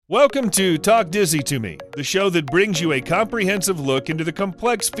Welcome to Talk Dizzy to Me, the show that brings you a comprehensive look into the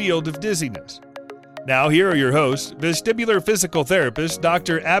complex field of dizziness. Now, here are your hosts, vestibular physical therapist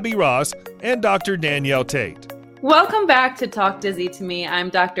Dr. Abby Ross and Dr. Danielle Tate. Welcome back to Talk Dizzy to Me. I'm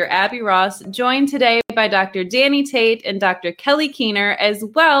Dr. Abby Ross, joined today by Dr. Danny Tate and Dr. Kelly Keener, as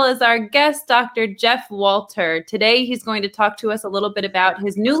well as our guest, Dr. Jeff Walter. Today, he's going to talk to us a little bit about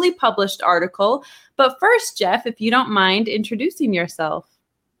his newly published article. But first, Jeff, if you don't mind introducing yourself.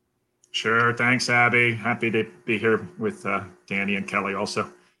 Sure. Thanks, Abby. Happy to be here with Danny and Kelly also.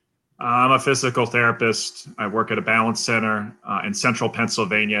 I'm a physical therapist. I work at a Balance Center in central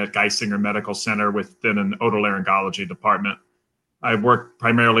Pennsylvania at Geisinger Medical Center within an otolaryngology department. I work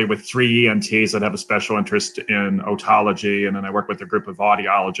primarily with 3 ENTs that have a special interest in otology, and then I work with a group of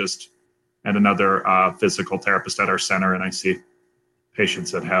audiologists and another physical therapist at our center, and I see patients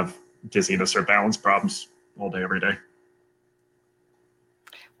that have dizziness or balance problems all day, every day.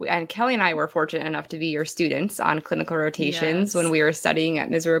 And Kelly and I were fortunate enough to be your students on clinical rotations when we were studying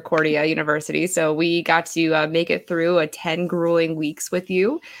at Misericordia University. So we got to make it through 10 grueling weeks with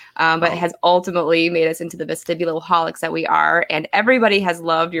you, but it has ultimately made us into the vestibuloholics that we are. And everybody has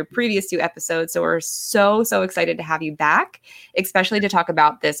loved your previous 2 episodes. So we're so excited to have you back, especially to talk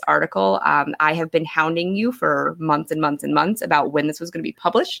about this article. I have been hounding you for months and months and months about when this was going to be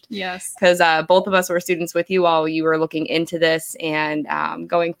published. Yes. Because both of us were students with you while you were looking into this and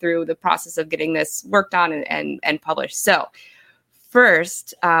going through the process of getting this worked on and published. So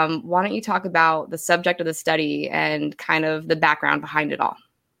first, why don't you talk about the subject of the study and kind of the background behind it all?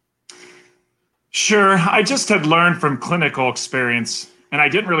 Sure. I just had learned from clinical experience, and I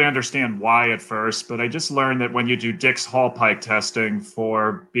didn't really understand why at first, but I just learned that when you do Dix-Hallpike testing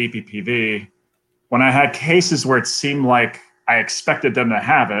for BPPV, when I had cases where it seemed like I expected them to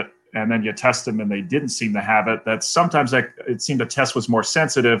have it, and then you test them and they didn't seem to have it, that sometimes it seemed the test was more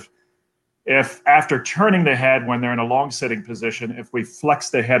sensitive if after turning the head when they're in a long sitting position, if we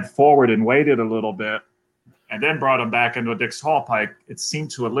flexed the head forward and waited a little bit and then brought them back into a Dix-Hallpike, it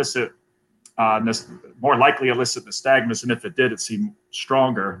seemed to elicit, more likely elicit nystagmus, and if it did, it seemed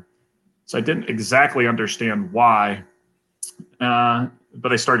stronger. So I didn't exactly understand why,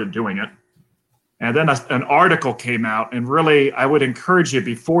 but I started doing it. And then an article came out, and really, I would encourage you,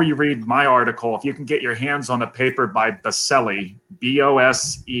 before you read my article, if you can get your hands on a paper by Boselli,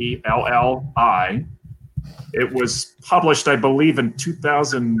 Boselli. It was published, I believe, in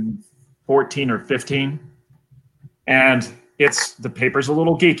 2014 or 15. And the paper's a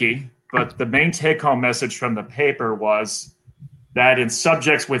little geeky, but the main take-home message from the paper was that in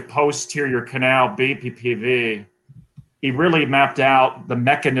subjects with posterior canal BPPV, he really mapped out the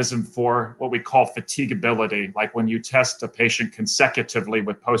mechanism for what we call fatigability. Like when you test a patient consecutively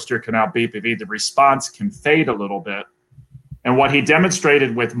with posterior canal BPV, the response can fade a little bit. And what he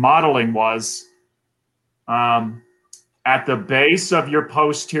demonstrated with modeling was at the base of your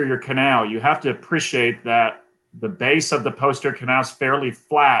posterior canal, you have to appreciate that the base of the posterior canal is fairly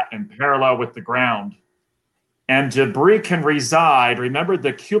flat and parallel with the ground. And debris can reside. Remember,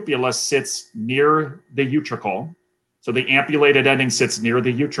 the cupula sits near the utricle. So the ampulated ending sits near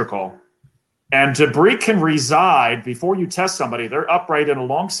the utricle. And debris can reside, before you test somebody, they're upright in a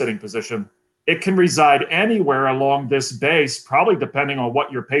long sitting position. It can reside anywhere along this base, probably depending on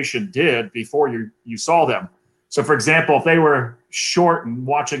what your patient did before you saw them. So for example, if they were short and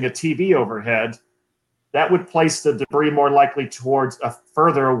watching a TV overhead, that would place the debris more likely towards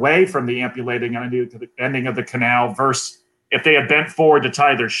further away from the ampulating ending of the canal, versus if they had bent forward to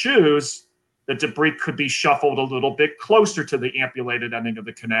tie their shoes, the debris could be shuffled a little bit closer to the ampulated ending of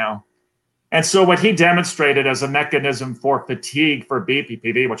the canal. And so what he demonstrated as a mechanism for fatigue for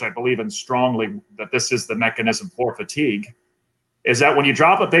BPPV, which I believe in strongly that this is the mechanism for fatigue, is that when you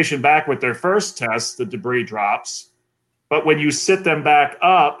drop a patient back with their first test, the debris drops. But when you sit them back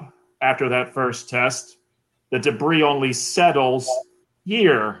up after that first test, the debris only settles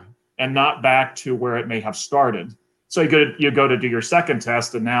here and not back to where it may have started. So you go to do your second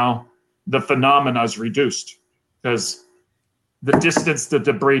test, and now the phenomena is reduced because the distance the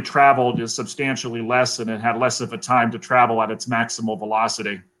debris traveled is substantially less, and it had less of a time to travel at its maximal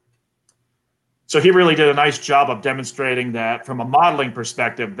velocity. So he really did a nice job of demonstrating that from a modeling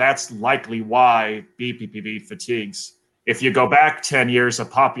perspective, that's likely why BPPV fatigues. If you go back 10 years, a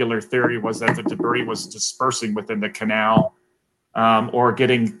popular theory was that the debris was dispersing within the canal or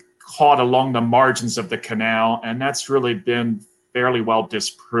getting caught along the margins of the canal, and that's really been fairly well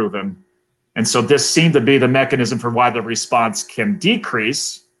disproven. And so this seemed to be the mechanism for why the response can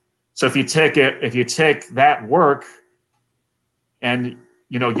decrease. So if you take that work and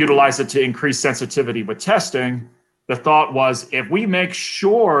utilize it to increase sensitivity with testing, the thought was, if we make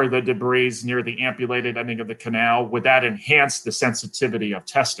sure the debris is near the ampulated ending of the canal, would that enhance the sensitivity of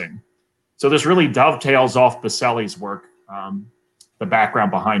testing? So this really dovetails off Baselli's work, the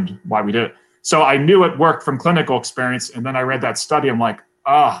background behind why we did it. So I knew it worked from clinical experience. And then I read that study. I'm like,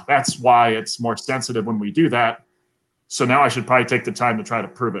 that's why it's more sensitive when we do that. So now I should probably take the time to try to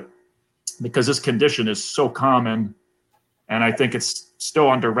prove it, because this condition is so common. And I think it's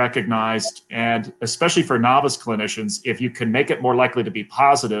still under-recognized. And especially for novice clinicians, if you can make it more likely to be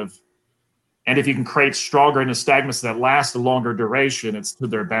positive, and if you can create stronger nystagmus that last a longer duration, it's to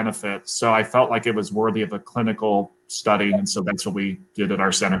their benefit. So I felt like it was worthy of a clinical study. And so that's what we did at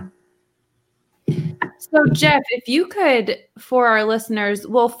our center. So Jeff, if you could, for our listeners,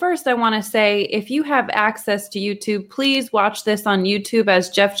 well, first I want to say, if you have access to YouTube, please watch this on YouTube, as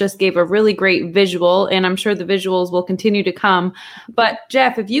Jeff just gave a really great visual, and I'm sure the visuals will continue to come. But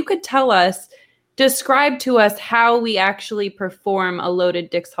Jeff, if you could describe to us how we actually perform a loaded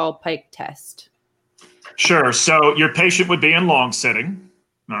Dix-Hallpike test. Sure. So your patient would be in long sitting.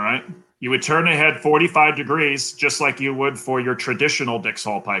 All right. You would turn the head 45 degrees, just like you would for your traditional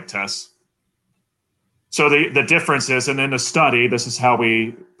Dix-Hallpike test. So the difference is, and in the study, this is how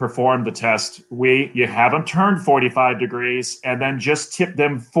we perform the test. You have them turn 45 degrees and then just tip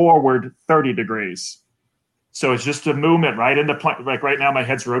them forward 30 degrees. So it's just a movement right into plane. Like right now, my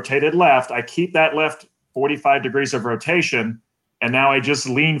head's rotated left. I keep that left 45 degrees of rotation. And now I just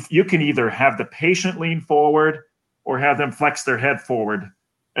lean. You can either have the patient lean forward or have them flex their head forward,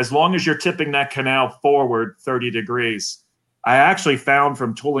 as long as you're tipping that canal forward 30 degrees. I actually found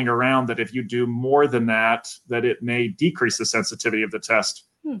from tooling around that if you do more than that, that it may decrease the sensitivity of the test.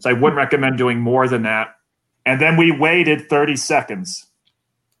 So I wouldn't recommend doing more than that. And then we waited 30 seconds.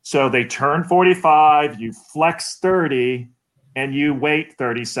 So they turn 45, you flex 30, and you wait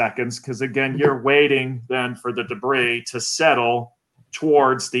 30 seconds. Because again, you're waiting then for the debris to settle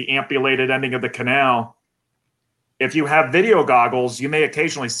towards the ampulated ending of the canal. If you have video goggles, you may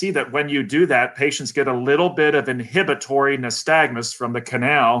occasionally see that when you do that, patients get a little bit of inhibitory nystagmus from the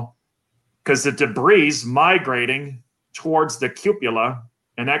canal, because the debris is migrating towards the cupula,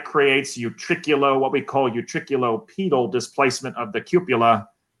 and that creates what we call utriculopedal displacement of the cupula,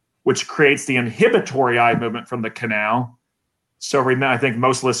 which creates the inhibitory eye movement from the canal. So I think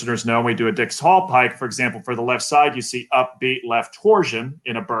most listeners know, when we do a Dix-Hallpike, for example, for the left side, you see upbeat left torsion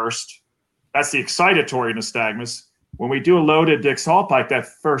in a burst. That's the excitatory nystagmus. When we do a loaded Dix-Hallpike, that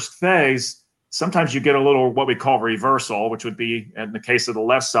first phase, sometimes you get a little what we call reversal, which would be, in the case of the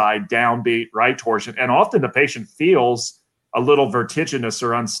left side, downbeat right torsion. And often the patient feels a little vertiginous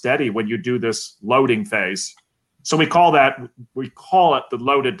or unsteady when you do this loading phase. So we call it the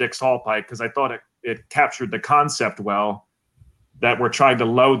loaded Dix-Hallpike, because I thought it captured the concept well, that we're trying to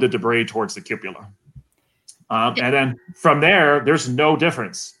load the debris towards the cupula. And then from there, there's no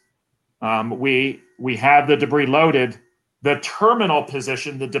difference. We have the debris loaded. The terminal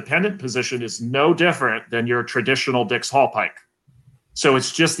position, the dependent position, is no different than your traditional Dix-Hallpike. So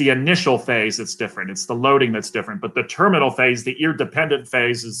it's just the initial phase that's different. It's the loading that's different. But the terminal phase, the ear-dependent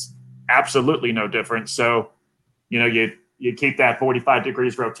phase, is absolutely no different. So, you keep that 45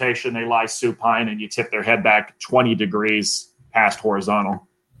 degrees rotation, they lie supine, and you tip their head back 20 degrees past horizontal.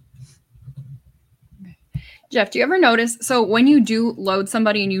 Jeff, do you ever notice, so when you do load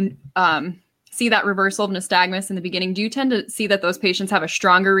somebody and you see that reversal of nystagmus in the beginning, do you tend to see that those patients have a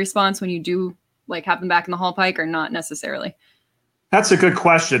stronger response when you do have them back in the Hallpike, or not necessarily? That's a good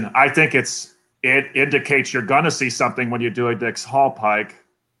question. I think it indicates you're going to see something when you do a Dix-Hallpike.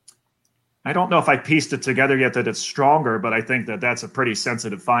 I don't know if I pieced it together yet that it's stronger, but I think that that's a pretty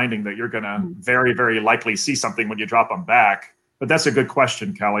sensitive finding, that you're going to very, very likely see something when you drop them back. But that's a good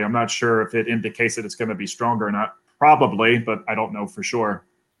question, Kelly. I'm not sure if it indicates that it's going to be stronger or not. Probably, but I don't know for sure.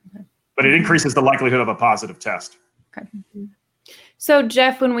 Okay. But it increases the likelihood of a positive test. Okay. So,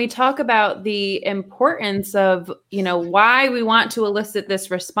 Jeff, when we talk about the importance of, why we want to elicit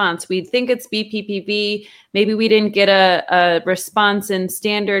this response, we think it's BPPV. Maybe we didn't get a response in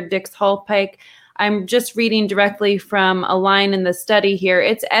standard Dix-Hallpike. I'm just reading directly from a line in the study here.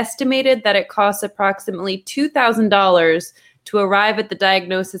 It's estimated that it costs approximately $2,000 to arrive at the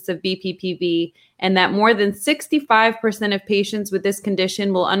diagnosis of BPPV, and that more than 65% of patients with this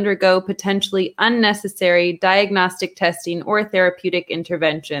condition will undergo potentially unnecessary diagnostic testing or therapeutic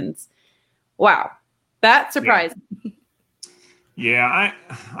interventions. Wow, that's surprising. Yeah,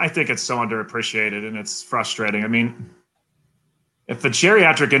 I think it's so underappreciated, and it's frustrating. I mean, if a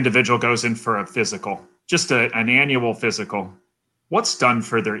geriatric individual goes in for a physical, just an annual physical, what's done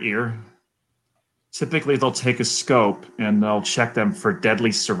for their ear? typically they'll take a scope and they'll check them for deadly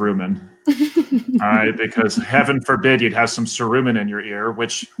cerumen. All right, because heaven forbid you'd have some cerumen in your ear,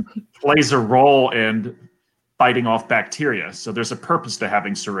 which plays a role in fighting off bacteria. So there's a purpose to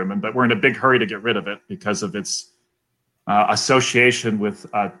having cerumen, but we're in a big hurry to get rid of it because of its association with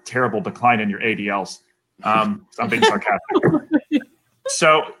a terrible decline in your ADLs. I'm being sarcastic.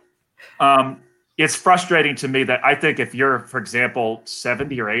 So it's frustrating to me that I think if you're, for example,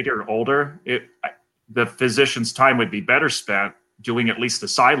 70 or 80 or older, the physician's time would be better spent doing at least a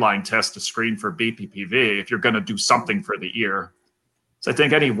sideline test to screen for BPPV if you're going to do something for the ear. So I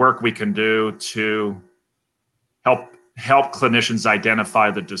think any work we can do to help clinicians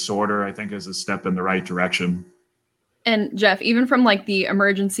identify the disorder, I think is a step in the right direction. And Jeff, even from like the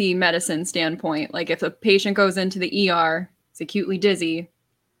emergency medicine standpoint, like if a patient goes into the ER, is acutely dizzy,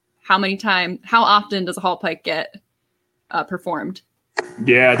 how often does a Hallpike get performed?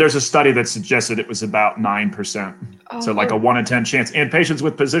 Yeah, there's a study that suggested it was about 9%. So like a 1 in 10 chance in patients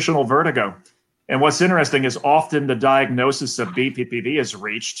with positional vertigo. And what's interesting is often the diagnosis of BPPV is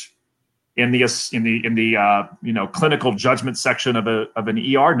reached in the clinical judgment section of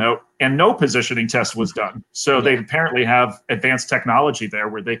an ER note, and no positioning test was done. So they apparently have advanced technology there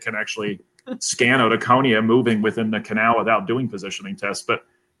where they can actually scan otoconia moving within the canal without doing positioning tests. But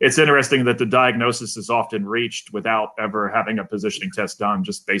it's interesting that the diagnosis is often reached without ever having a positioning test done,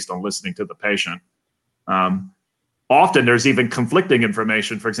 just based on listening to the patient. Often there's even conflicting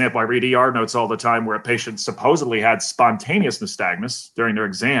information. For example, I read ER notes all the time where a patient supposedly had spontaneous nystagmus during their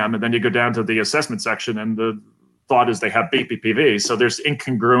exam, and then you go down to the assessment section and the thought is they have BPPV. So there's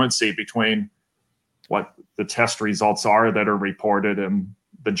incongruency between what the test results are that are reported and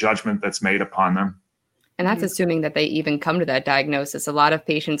the judgment that's made upon them. And that's assuming that they even come to that diagnosis. A lot of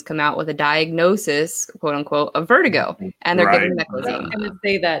patients come out with a diagnosis, quote unquote, of vertigo, and they're given meclizine. I'm going to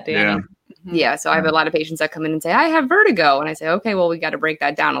say that, Danny. Yeah. Yeah, so I have a lot of patients that come in and say, I have vertigo. And I say, okay, well, we got to break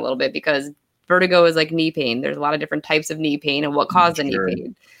that down a little bit because vertigo is like knee pain. There's a lot of different types of knee pain and what caused the knee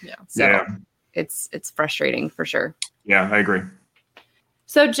pain. Yeah. So it's frustrating for sure. Yeah, I agree.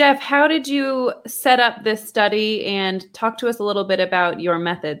 So Jeff, how did you set up this study, and talk to us a little bit about your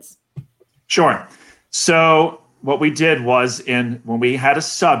methods? Sure. So what we did was when we had a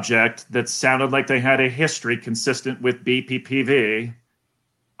subject that sounded like they had a history consistent with BPPV,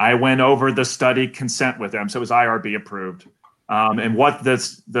 I went over the study consent with them. So it was IRB approved. And what the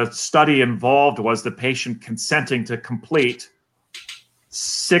study involved was the patient consenting to complete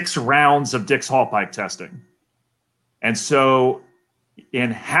 6 rounds of Dix-Hallpike testing. And so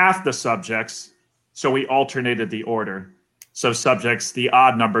in half the subjects, so we alternated the order. So subjects, the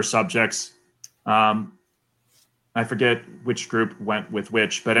odd number subjects, I forget which group went with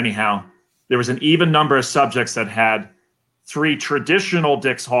which, but anyhow, there was an even number of subjects that had 3 traditional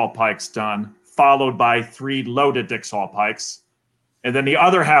Dix-Hallpikes done, followed by 3 loaded Dix-Hallpikes. And then the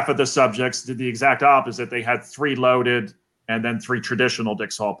other half of the subjects did the exact opposite. They had 3 loaded and then 3 traditional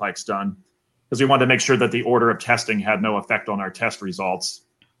Dix-Hallpikes done, because we wanted to make sure that the order of testing had no effect on our test results.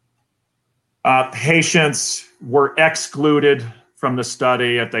 Patients were excluded from the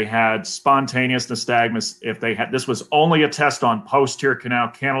study if they had spontaneous nystagmus, this was only a test on posterior canal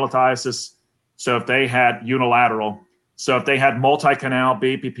canalithiasis. So if they had unilateral, so if they had multi-canal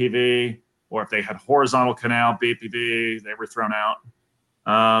BPPV, or if they had horizontal canal BPPV, they were thrown out.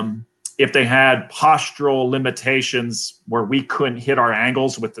 If they had postural limitations where we couldn't hit our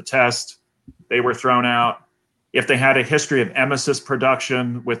angles with the test, they were thrown out. If they had a history of emesis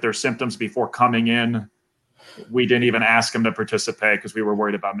production with their symptoms before coming in, we didn't even ask them to participate because we were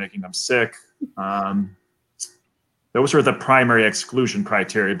worried about making them sick. Those were the primary exclusion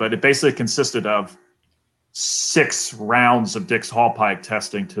criteria, but it basically consisted of 6 rounds of Dix-Hallpike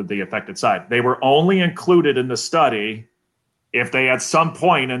testing to the affected side. They were only included in the study if they at some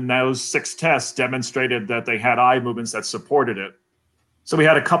point in those 6 tests demonstrated that they had eye movements that supported it. So we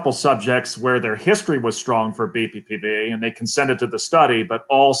had a couple subjects where their history was strong for BPPV and they consented to the study, but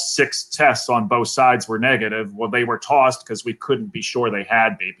all 6 tests on both sides were negative. Well, they were tossed because we couldn't be sure they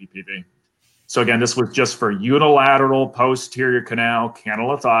had BPPV. So again, this was just for unilateral posterior canal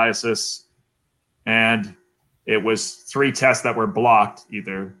canalithiasis, and it was 3 tests that were blocked,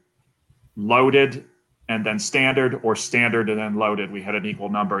 either loaded and then standard, or standard and then loaded. We had an equal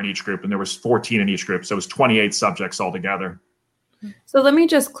number in each group, and there was 14 in each group. So it was 28 subjects altogether. So let me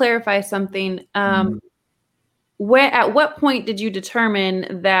just clarify something. At what point did you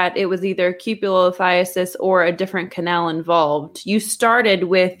determine that it was either cupulolithiasis or a different canal involved? You started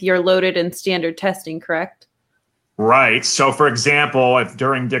with your loaded and standard testing, correct? Right. So, for example, if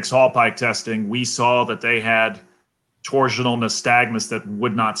during Dix-Hallpike testing, we saw that they had torsional nystagmus that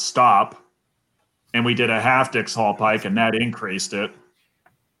would not stop, and we did a half Dix-Hallpike, and that increased it,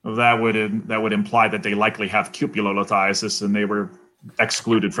 that would imply that they likely have cupulolithiasis, and they were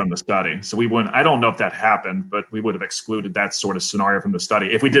excluded from the study. So we wouldn't. I don't know if that happened, but we would have excluded that sort of scenario from the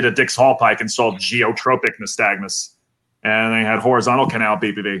study. If we did a Dix-Hallpike and saw geotropic nystagmus, and they had horizontal canal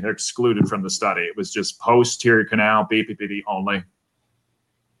BPV, they're excluded from the study. It was just posterior canal BPPV only.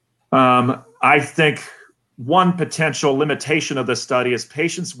 I think one potential limitation of the study is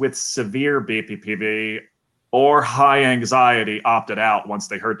patients with severe BPPV or high anxiety opted out once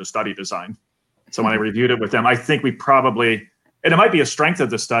they heard the study design. So when I reviewed it with them, I think we probably, and it might be a strength of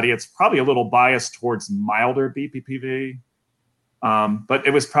the study, it's probably a little biased towards milder BPPV, but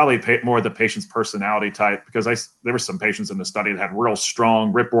it was probably more the patient's personality type, because there were some patients in the study that had real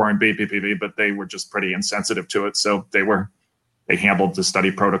strong rip-roaring BPPV, but they were just pretty insensitive to it. So they handled the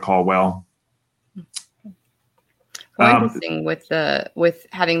study protocol well. Interesting with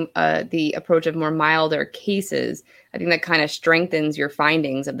having the approach of more milder cases. I think that kind of strengthens your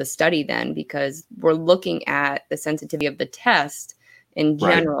findings of the study then, because we're looking at the sensitivity of the test in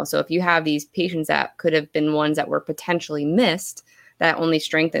general. Right. So if you have these patients that could have been ones that were potentially missed, that only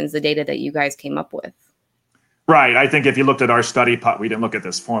strengthens the data that you guys came up with. Right. I think if you looked at our study, we didn't look at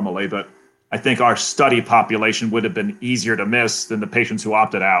this formally, but I think our study population would have been easier to miss than the patients who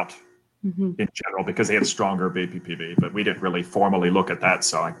opted out. Mm-hmm. In general, because they had stronger BPPV, but we didn't really formally look at that,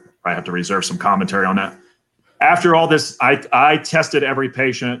 so I have to reserve some commentary on that. After all this, I tested every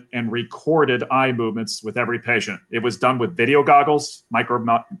patient and recorded eye movements with every patient. It was done with video goggles,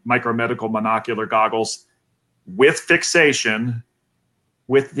 micromedical monocular goggles, with fixation,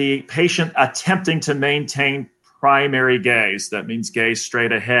 with the patient attempting to maintain primary gaze. That means gaze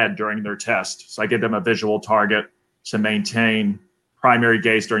straight ahead during their test. So I give them a visual target to maintain primary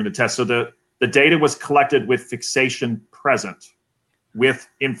gaze during the test. So the data was collected with fixation present with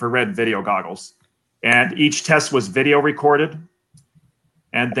infrared video goggles. And each test was video recorded.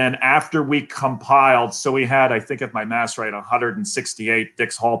 And then after we compiled, so we had, I think if my math's right, 168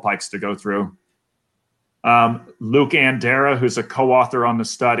 Dix-Hallpikes to go through. Luke Andera, who's a co-author on the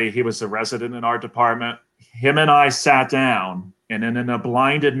study, he was a resident in our department. Him and I sat down, and in a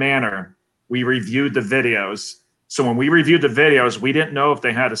blinded manner, we reviewed the videos. So when we reviewed the videos, we didn't know if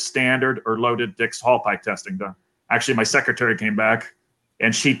they had a standard or loaded Dix-Hallpike testing done. Actually, my secretary came back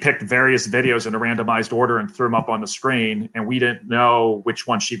and she picked various videos in a randomized order and threw them up on the screen, and we didn't know which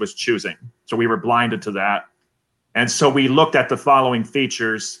one she was choosing. So we were blinded to that. And so we looked at the following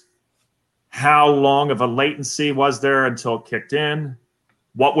features. How long of a latency was there until it kicked in?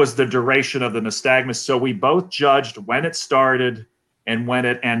 What was the duration of the nystagmus? So we both judged when it started and when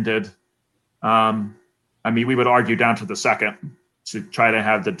it ended. We would argue down to the second to try to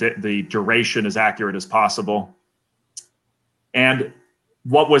have the duration as accurate as possible. And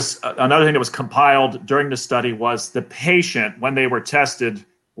what was another thing that was compiled during the study was the patient, when they were tested,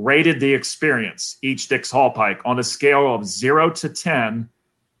 rated the experience, each Dix-Hallpike, on a scale of 0 to 10.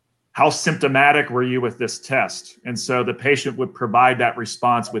 How symptomatic were you with this test? And so the patient would provide that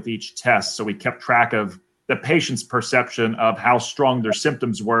response with each test. So we kept track of the patient's perception of how strong their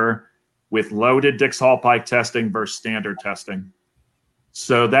symptoms were with loaded Dix-Hallpike testing versus standard testing.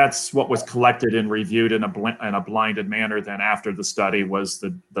 So that's what was collected and reviewed in a blinded manner. Then after the study was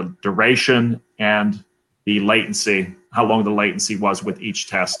the duration and the latency, how long the latency was with each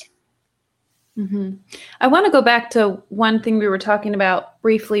test. Mm-hmm. I want to go back to one thing we were talking about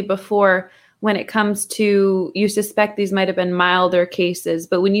briefly before, when it comes to, you suspect these might have been milder cases,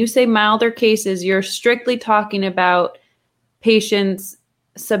 but when you say milder cases, you're strictly talking about patients'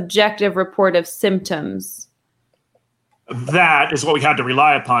 subjective report of symptoms. That is what we had to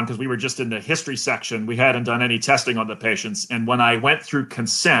rely upon because we were just in the history section. We hadn't done any testing on the patients. And when I went through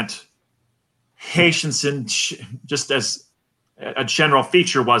consent, patients, just as a general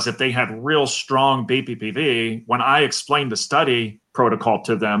feature, was if they had real strong BPPV, when I explained the study protocol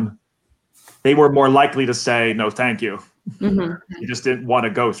to them, they were more likely to say, no, thank you. Mm-hmm. You just didn't want to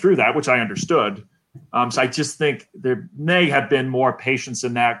go through that, which I understood. So I just think there may have been more patients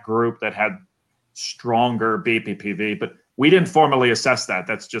in that group that had stronger BPPV, but we didn't formally assess that.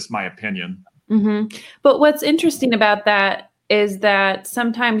 That's just my opinion. Mm-hmm. But what's interesting about that is that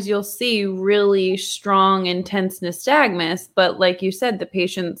sometimes you'll see really strong, intense nystagmus, but like you said, the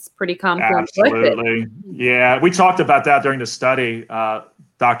patient's pretty calm. Absolutely. Yeah, we talked about that during the study,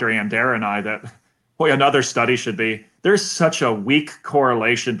 Dr. Andera and I, that another study should be, there's such a weak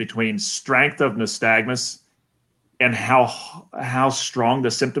correlation between strength of nystagmus and how strong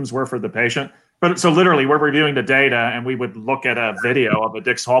the symptoms were for the patient. But so literally we're reviewing the data and we would look at a video of a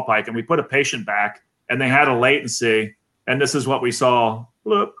Dix-Hallpike and we put a patient back and they had a latency and this is what we saw,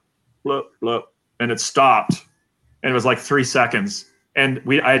 bloop, bloop, bloop. and it stopped, and it was like 3 seconds. And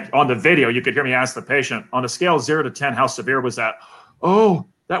on the video, you could hear me ask the patient, on a scale of 0 to 10, how severe was that? Oh,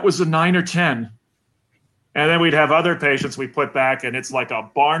 that was a 9 or 10. And then we'd have other patients we put back, and it's like a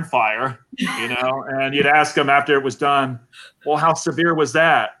barn fire, and you'd ask them after it was done, well, how severe was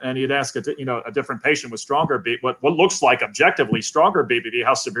that? And you'd ask a different patient with stronger what looks like objectively stronger BPV,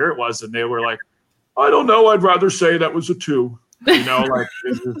 how severe it was. And they were like, I don't know, I'd rather say that was a 2, like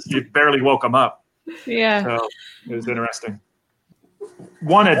you barely woke them up. Yeah. So it was interesting.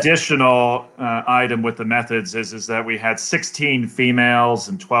 One additional item with the methods is that we had 16 females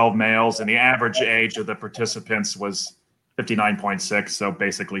and 12 males, and the average age of the participants was 59.6, so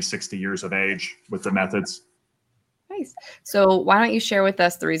basically 60 years of age with the methods. Nice. So why don't you share with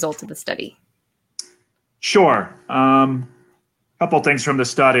us the results of the study? Sure. Couple things from the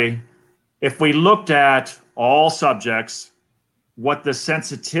study. If we looked at all subjects, what the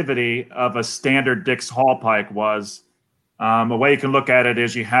sensitivity of a standard Dix-Hallpike was, a way you can look at it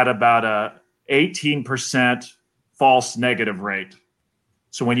is you had about a 18% false negative rate.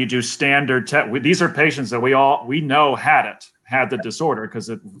 So when you do standard these are patients that we know had the disorder, because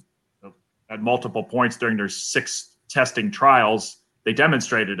at multiple points during their 6 testing trials, they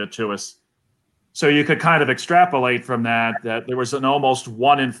demonstrated it to us. So you could kind of extrapolate from that there was an almost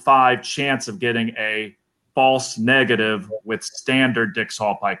 1 in 5 chance of getting a false negative with standard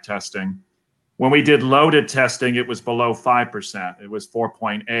Dix-Hallpike testing. When we did loaded testing, it was below 5%. It was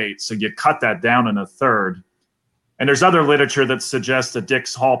 4.8. So you cut that down in a third. And there's other literature that suggests that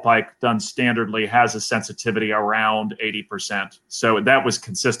Dix-Hallpike done standardly has a sensitivity around 80%. So that was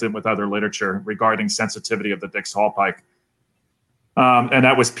consistent with other literature regarding sensitivity of the Dix-Hallpike. And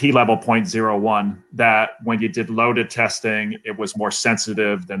that was p-level 0.01, that when you did loaded testing, it was more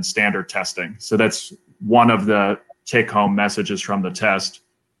sensitive than standard testing. So that's one of the take-home messages from the test.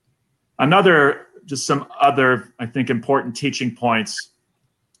 Some other, I think, important teaching points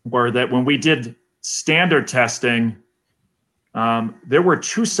were that when we did standard testing, there were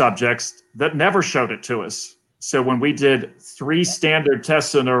 2 subjects that never showed it to us. So when we did 3 standard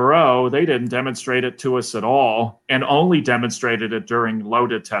tests in a row, they didn't demonstrate it to us at all, and only demonstrated it during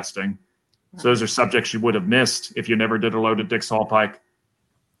loaded testing. So those are subjects you would have missed if you never did a loaded Dix-Hallpike.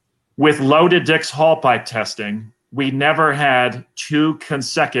 With loaded Dix-Hallpike testing, we never had 2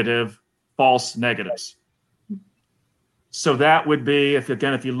 consecutive false negatives. So that would be, if you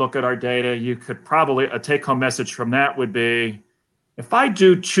look at our data, you could probably, a take-home message from that would be, if I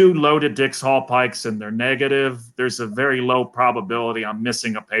do 2 loaded Dix-Hallpikes and they're negative, there's a very low probability I'm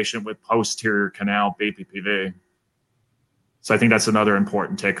missing a patient with posterior canal BPPV. So I think that's another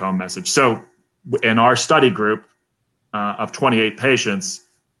important take-home message. So in our study group of 28 patients,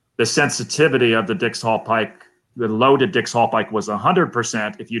 the sensitivity of the Dix-Hallpike, the loaded Dix-Hallpike, was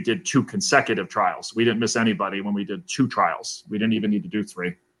 100% if you did 2 consecutive trials. We didn't miss anybody when we did 2 trials. We didn't even need to do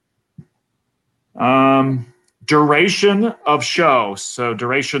 3. Duration of show, so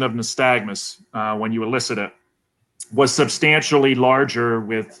duration of nystagmus when you elicit it, was substantially larger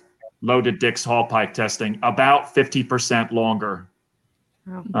with loaded Dix-Hallpike testing, about 50% longer.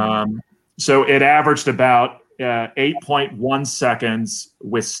 So it averaged about 8.1 seconds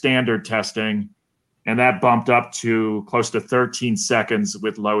with standard testing, and that bumped up to close to 13 seconds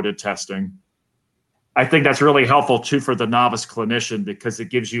with loaded testing. I think that's really helpful too for the novice clinician, because it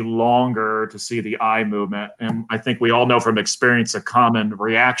gives you longer to see the eye movement. And I think we all know from experience a common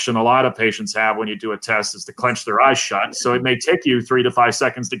reaction a lot of patients have when you do a test is to clench their eyes shut. So it may take you 3 to 5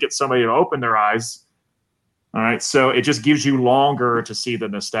 seconds to get somebody to open their eyes. All right, so it just gives you longer to see the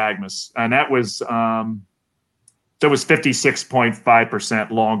nystagmus. And that was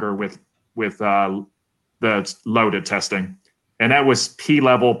 56.5% longer with the loaded testing. And that was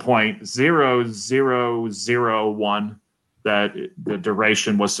p-level 0.0001, that the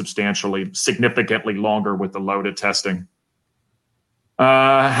duration was significantly longer with the loaded testing.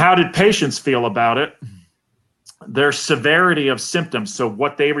 How did patients feel about it? Their severity of symptoms, so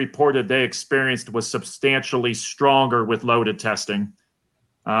what they reported they experienced, was substantially stronger with loaded testing.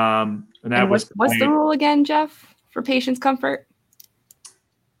 And what's the rule again, Jeff, for patients' comfort?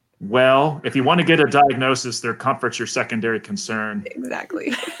 Well, if you want to get a diagnosis, their comfort's your secondary concern.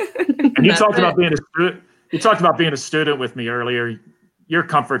 Exactly. And you talked about being a student. You talked about being a student with me earlier. Your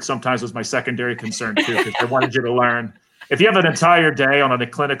comfort sometimes was my secondary concern too, because I wanted you to learn. If you have an entire day on a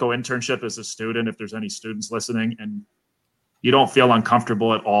clinical internship as a student, if there's any students listening, and you don't feel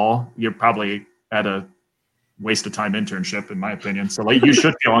uncomfortable at all, you're probably at a waste of time internship, in my opinion. So you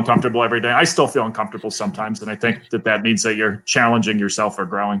should feel uncomfortable every day. I still feel uncomfortable sometimes, and I think that means that you're challenging yourself or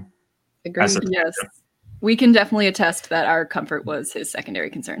growing. Agreed. Yes. We can definitely attest that our comfort was his secondary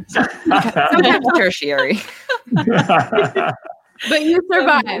concern. So. Sometimes tertiary. But you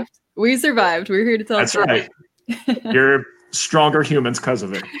survived. We survived. We're here to tell That's the story. right. You're stronger humans because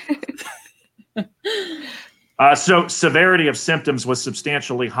of it. So severity of symptoms was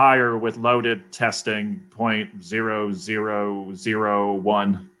substantially higher with loaded testing,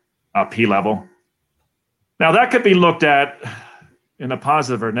 0.0001 P level. Now that could be looked at in a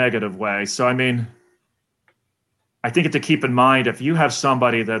positive or negative way. So, I mean, I think to keep in mind, if you have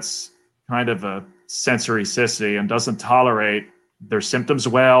somebody that's kind of a sensory sissy and doesn't tolerate their symptoms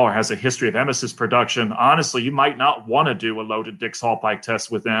well or has a history of emesis production, honestly, you might not want to do a loaded Dix-Hallpike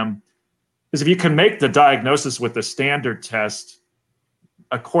test with them. Because if you can make the diagnosis with the standard test,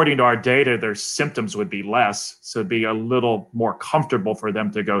 according to our data, their symptoms would be less. So it'd be a little more comfortable for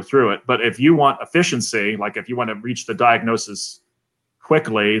them to go through it. But if you want efficiency, like if you want to reach the diagnosis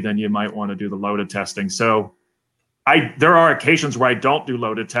quickly, then you might want to do the loaded testing. So there are occasions where I don't do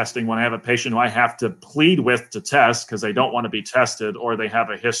loaded testing when I have a patient who I have to plead with to test because they don't want to be tested or they have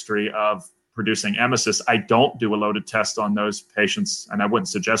a history of producing emesis. I don't do a loaded test on those patients, and I wouldn't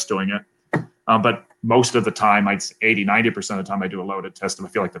suggest doing it. But most of the time, 80-90% of the time, I do a loaded test if I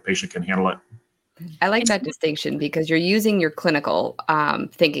feel like the patient can handle it. I like that distinction because you're using your clinical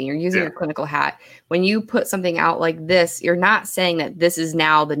thinking. You're using your clinical hat. When you put something out like this, you're not saying that this is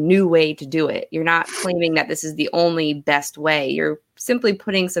now the new way to do it. You're not claiming that this is the only best way. You're simply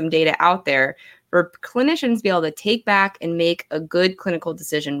putting some data out there for clinicians to be able to take back and make a good clinical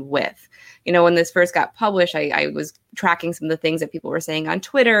decision with. You know, when this first got published, I was tracking some of the things that people were saying on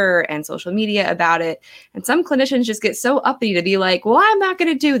Twitter and social media about it. And some clinicians just get so uppity to be like, well, I'm not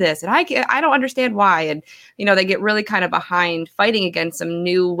going to do this. And I don't understand why. And, you know, they get really kind of behind fighting against some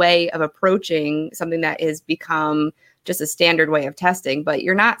new way of approaching something that has become just a standard way of testing. But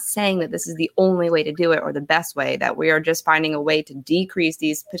you're not saying that this is the only way to do it or the best way, that we are just finding a way to decrease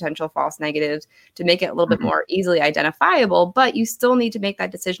these potential false negatives to make it a little bit more easily identifiable. But you still need to make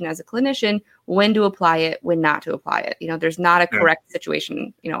that decision as a clinician, when to apply it, when not to apply it. You know, there's not a correct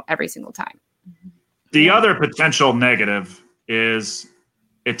situation, you know, every single time. The other potential negative is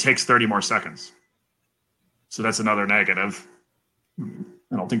it takes 30 more seconds. So that's another negative.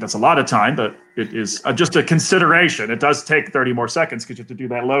 I don't think that's a lot of time, but it is just a consideration. It does take 30 more seconds because you have to do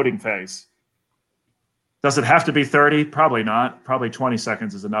that loading phase. Does it have to be 30? Probably not. Probably 20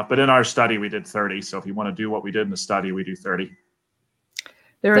 seconds is enough. But in our study, we did 30. So if you want to do what we did in the study, we do 30.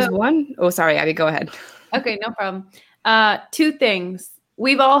 There was one. Oh, sorry, Abby, go ahead. Okay, no problem. Two things.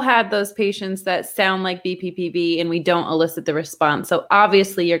 We've all had those patients that sound like BPPV and we don't elicit the response. So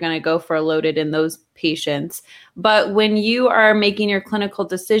obviously you're going to go for a loaded in those patients. But when you are making your clinical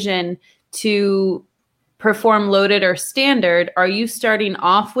decision to perform loaded or standard, are you starting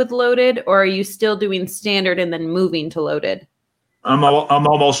off with loaded or are you still doing standard and then moving to loaded? I'm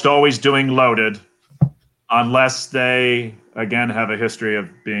almost always doing loaded unless they, again, have a history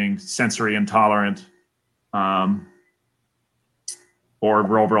of being sensory intolerant. Or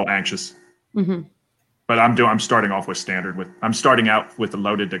real anxious. Mm-hmm. But I'm starting off with standard. I'm starting out with the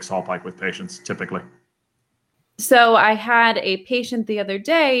loaded Dix-Hallpike with patients typically. So I had a patient the other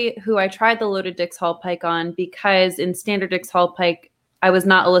day who I tried the loaded Dix-Hallpike on because in standard Dix-Hallpike, I was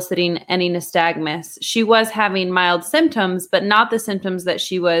not eliciting any nystagmus. She was having mild symptoms, but not the symptoms that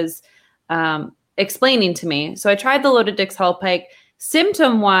she was explaining to me. So I tried the loaded Dix-Hallpike.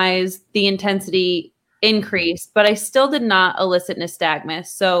 Symptom-wise, the intensity increased, but I still did not elicit nystagmus.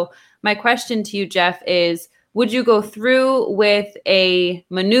 So my question to you, Jeff, is would you go through with a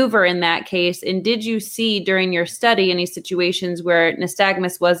maneuver in that case? And did you see during your study any situations where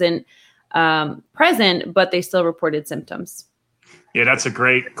nystagmus wasn't present, but they still reported symptoms? Yeah, that's a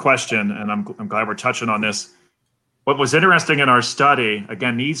great question. And I'm glad we're touching on this. What was interesting in our study,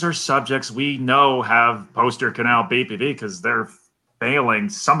 again, these are subjects we know have posterior canal BPV because they're failing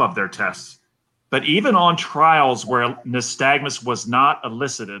some of their tests. But even on trials where nystagmus was not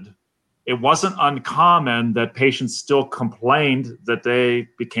elicited, it wasn't uncommon that patients still complained that they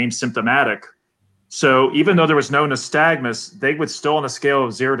became symptomatic. So even though there was no nystagmus, they would still on a scale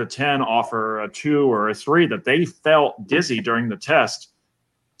of 0 to 10 offer a 2 or a 3 that they felt dizzy during the test.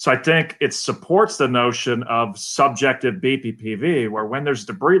 So I think it supports the notion of subjective BPPV, where when there's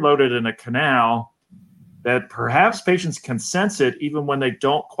debris loaded in a canal, that perhaps patients can sense it even when they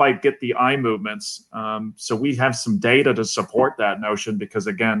don't quite get the eye movements. So we have some data to support that notion because,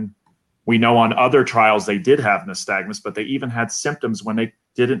 again, we know on other trials they did have nystagmus, but they even had symptoms when they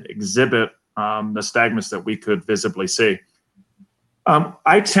didn't exhibit nystagmus that we could visibly see.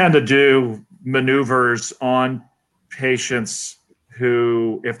 I tend to do maneuvers on patients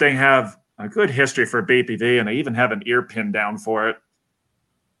who, if they have a good history for BPV, and I even have an ear pin down for it.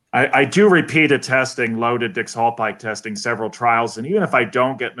 I do repeated testing, loaded Dix-Hallpike testing, several trials. And even if I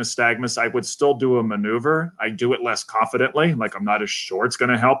don't get nystagmus, I would still do a maneuver. I do it less confidently. Like, I'm not as sure it's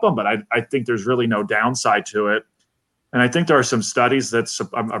going to help them, but I think there's really no downside to it. And I think there are some studies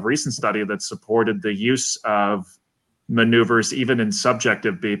a recent study that supported the use of maneuvers even in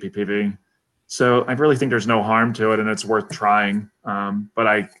subjective BPPV. So I really think there's no harm to it, and it's worth trying. But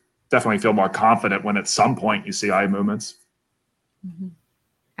I definitely feel more confident when at some point you see eye movements. Mm-hmm.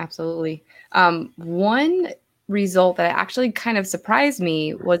 Absolutely. One result that actually kind of surprised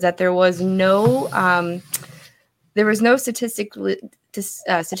me was that there was no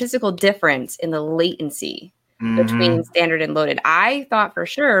statistical difference in the latency between standard and loaded. I thought for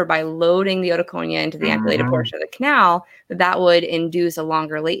sure by loading the otoconia into the ampulated portion of the canal that would induce a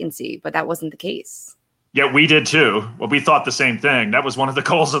longer latency, but that wasn't the case. Yeah, we did too. Well, we thought the same thing. That was one of the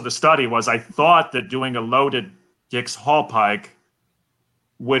goals of the study. Was I thought that doing a loaded Dix-Hallpike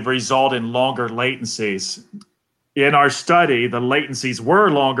would result in longer latencies. In our study, the latencies were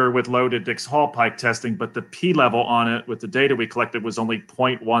longer with loaded Dix-Hallpike testing, but the P level on it with the data we collected was only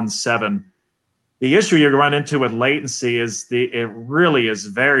 0.17. The issue you run into with latency is it really is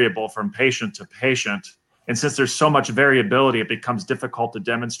variable from patient to patient. And since there's so much variability, it becomes difficult to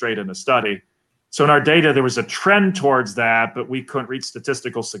demonstrate in a study. So in our data, there was a trend towards that, but we couldn't reach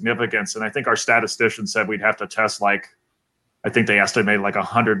statistical significance. And I think our statistician said we'd have to test I think they estimated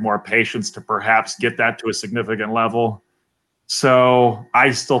 100 more patients to perhaps get that to a significant level. So I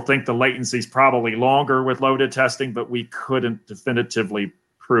still think the latency is probably longer with loaded testing, but we couldn't definitively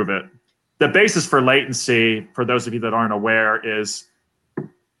prove it. The basis for latency, for those of you that aren't aware, is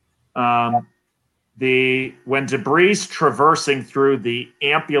when debris is traversing through the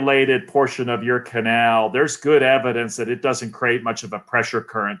ampulated portion of your canal, there's good evidence that it doesn't create much of a pressure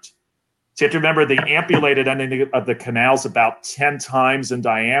current. So you have to remember the ampulated ending of the canal is about 10 times in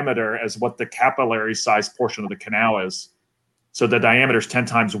diameter as what the capillary size portion of the canal is. So the diameter is 10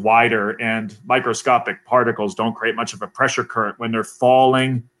 times wider, and microscopic particles don't create much of a pressure current when they're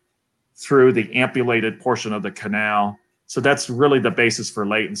falling through the ampulated portion of the canal. So that's really the basis for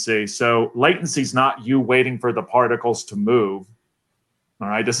latency. So latency is not you waiting for the particles to move. All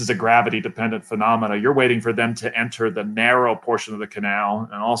right, this is a gravity dependent phenomena. You're waiting for them to enter the narrow portion of the canal,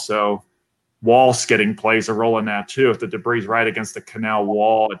 and also wall skidding plays a role in that too. If the debris is right against the canal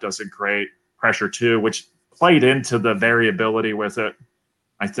wall, it doesn't create pressure too, which played into the variability with it,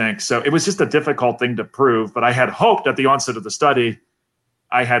 I think. So it was just a difficult thing to prove, but I had hoped at the onset of the study,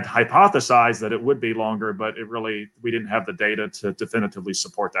 I had hypothesized that it would be longer, but we didn't have the data to definitively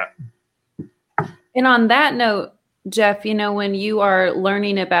support that. And on that note, Jeff, when you are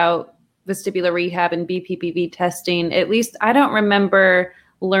learning about vestibular rehab and BPPV testing, at least I don't remember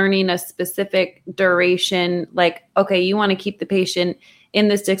learning a specific duration, okay, you want to keep the patient in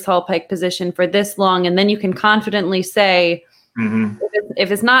this Dix-Hallpike position for this long, and then you can confidently say,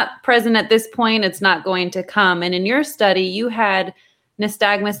 if it's not present at this point, it's not going to come. And in your study, you had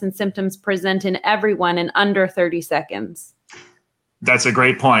nystagmus and symptoms present in everyone in under 30 seconds. That's a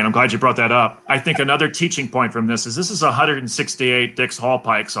great point. I'm glad you brought that up. I think another teaching point from this is 168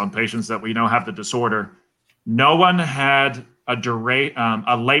 Dix-Hallpikes on patients that we know have the disorder. No one had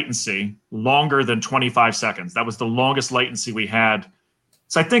a latency longer than 25 seconds. That was the longest latency we had.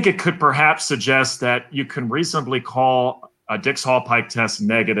 So I think it could perhaps suggest that you can reasonably call a Dix-Hallpike test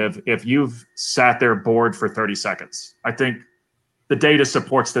negative if you've sat there bored for 30 seconds. I think the data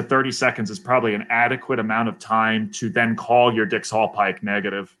supports that 30 seconds is probably an adequate amount of time to then call your Dix-Hallpike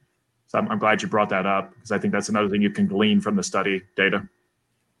negative. So I'm glad you brought that up, because I think that's another thing you can glean from the study data.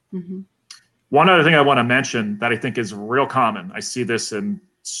 Mm-hmm. One other thing I want to mention that I think is real common, I see this in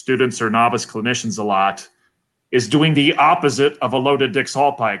students or novice clinicians a lot, is doing the opposite of a loaded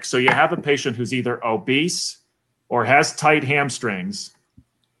Dix-Hallpike. So you have a patient who's either obese or has tight hamstrings,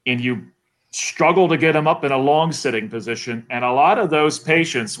 and you struggle to get them up in a long sitting position. And a lot of those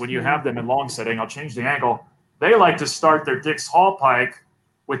patients, when you have them in long sitting, I'll change the angle, they like to start their Dix-Hallpike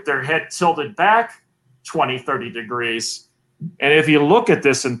with their head tilted back 20, 30 degrees. And if you look at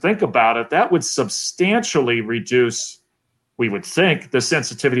this and think about it, that would substantially reduce, we would think, the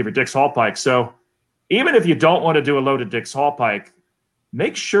sensitivity for Dix-Hallpike. So even if you don't want to do a loaded Dix-Hallpike,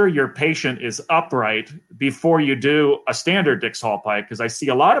 make sure your patient is upright before you do a standard Dix-Hallpike, because I see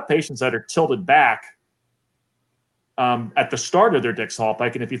a lot of patients that are tilted back at the start of their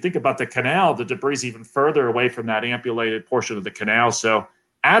Dix-Hallpike. And if you think about the canal, the debris is even further away from that ampulated portion of the canal. So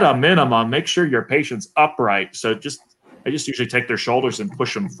at a minimum, make sure your patient's upright. So I just usually take their shoulders and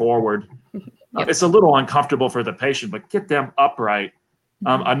push them forward. It's a little uncomfortable for the patient, but get them upright.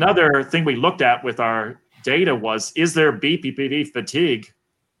 Another thing we looked at with our data was, is there BPPV fatigue?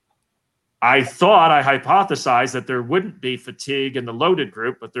 I hypothesized that there wouldn't be fatigue in the loaded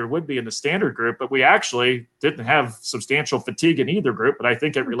group, but there would be in the standard group. But we actually didn't have substantial fatigue in either group. But I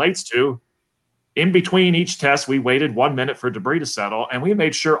think it relates to, in between each test, we waited 1 minute for debris to settle, and we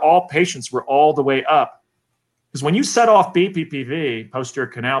made sure all patients were all the way up. Because when you set off BPPV, posterior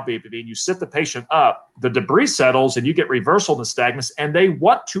canal BPPV, and you sit the patient up, the debris settles and you get reversal nystagmus, and they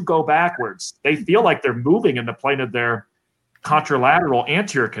want to go backwards. They feel like they're moving in the plane of their contralateral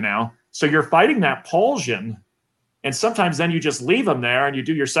anterior canal. So you're fighting that pulsion, and sometimes then you just leave them there and you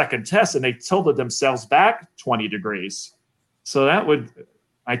do your second test and they tilted themselves back 20 degrees. So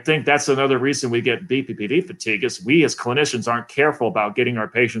I think that's another reason we get BPPV fatigue, is we as clinicians aren't careful about getting our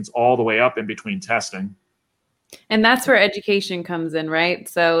patients all the way up in between testing. And that's where education comes in, right?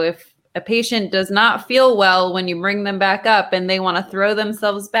 So if a patient does not feel well when you bring them back up and they want to throw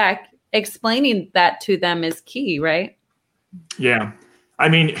themselves back, explaining that to them is key, right? Yeah. I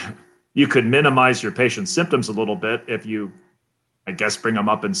mean, you could minimize your patient's symptoms a little bit if you, I guess, bring them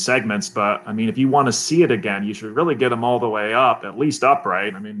up in segments. But I mean, if you want to see it again, you should really get them all the way up, at least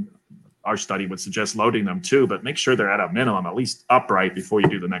upright. I mean, our study would suggest loading them too, but make sure they're at a minimum, at least upright, before you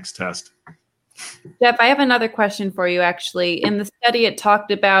do the next test. Jeff, I have another question for you, actually. In the study, it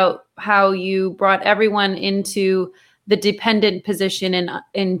talked about how you brought everyone into the dependent position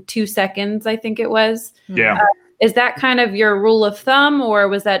in 2 seconds, I think it was. Yeah. Is that kind of your rule of thumb, or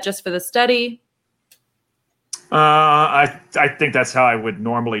was that just for the study? I think that's how I would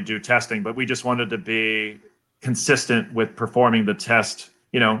normally do testing, but we just wanted to be consistent with performing the test.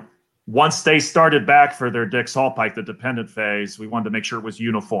 Once they started back for their Dix-Hallpike, the dependent phase, we wanted to make sure it was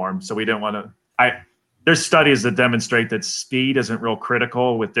uniform. So we didn't want to. There's studies that demonstrate that speed isn't real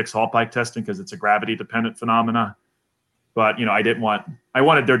critical with Dix-Hallpike testing because it's a gravity-dependent phenomena. But I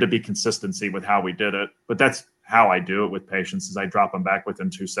wanted there to be consistency with how we did it. But that's how I do it with patients, is I drop them back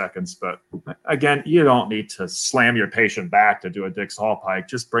within 2 seconds. But again, you don't need to slam your patient back to do a Dix-Hallpike.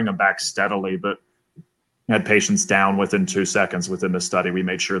 Just bring them back steadily. But had patients down within 2 seconds within the study. We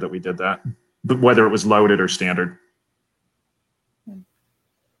made sure that we did that, but whether it was loaded or standard.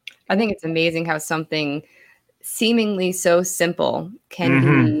 I think it's amazing how something seemingly so simple can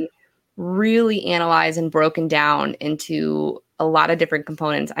be really analyzed and broken down into a lot of different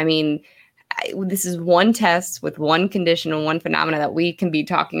components. I mean, this is one test with one condition and one phenomena that we can be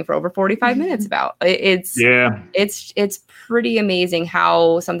talking for over 45 minutes about. It's pretty amazing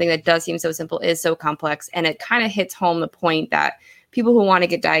how something that does seem so simple is so complex. And it kind of hits home the point that people who want to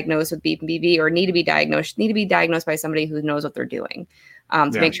get diagnosed with BPPV or need to be diagnosed by somebody who knows what they're doing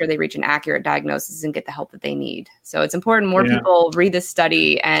to make sure they reach an accurate diagnosis and get the help that they need. So it's important more people read this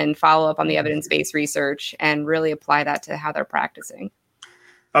study and follow up on the evidence-based research and really apply that to how they're practicing.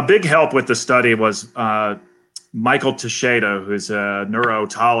 A big help with the study was Michael Teixeira, who's a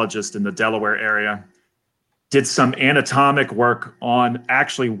neurotologist in the Delaware area, did some anatomic work on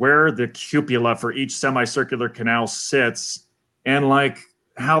actually where the cupula for each semicircular canal sits and like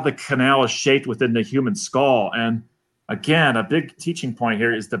how the canal is shaped within the human skull. And again, a big teaching point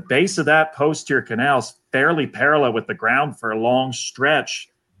here is the base of that posterior canal is fairly parallel with the ground for a long stretch.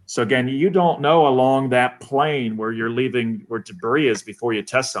 So again, you don't know along that plane where you're leaving, where debris is before you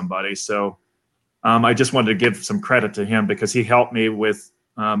test somebody. So I just wanted to give some credit to him because he helped me with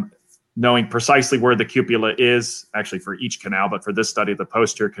knowing precisely where the cupula is, actually for each canal, but for this study, the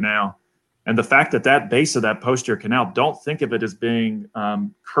posterior canal. And the fact that that base of that posterior canal, don't think of it as being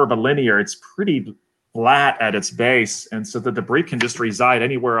curvilinear. It's pretty flat at its base. And so the debris can just reside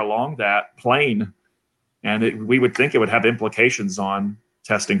anywhere along that plane. And we would think it would have implications on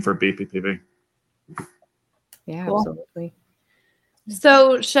testing for BPPV. Yeah, cool. Absolutely.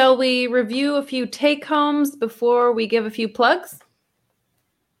 So shall we review a few take-homes before we give a few plugs?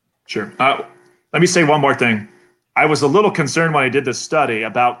 Sure. Let me say one more thing. I was a little concerned when I did this study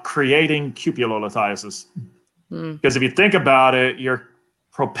about creating cupulolithiasis. Because if you think about it, you're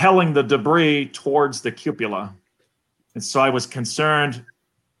propelling the debris towards the cupula. And so I was concerned,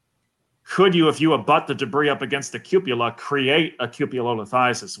 could you, if you abut the debris up against the cupula, create a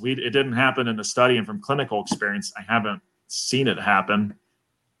cupulolithiasis? It didn't happen in the study, and from clinical experience, I haven't seen it happen.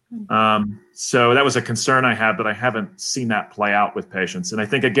 So that was a concern I had, but I haven't seen that play out with patients. And I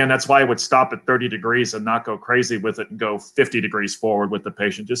think, again, that's why I would stop at 30 degrees and not go crazy with it and go 50 degrees forward with the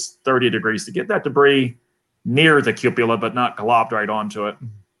patient, just 30 degrees to get that debris near the cupula, but not globbed right onto it.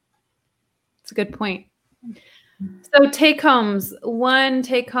 That's a good point. So take-homes. One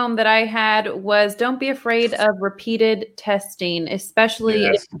take-home that I had was don't be afraid of repeated testing, especially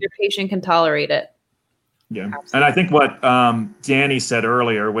if your patient can tolerate it. Yeah. Absolutely. And I think what Danny said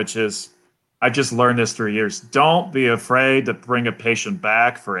earlier, which is, I just learned this through years. Don't be afraid to bring a patient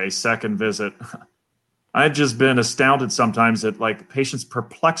back for a second visit. I've just been astounded sometimes that like patients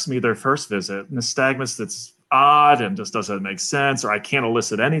perplex me their first visit. Nystagmus that's odd and just doesn't make sense, or I can't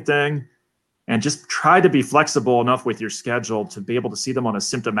elicit anything. And just try to be flexible enough with your schedule to be able to see them on a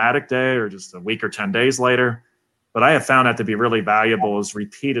symptomatic day or just a week or 10 days later. But I have found that to be really valuable is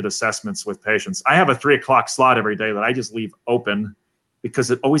repeated assessments with patients. I have a 3:00 slot every day that I just leave open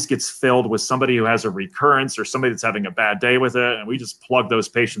because it always gets filled with somebody who has a recurrence or somebody that's having a bad day with it. And we just plug those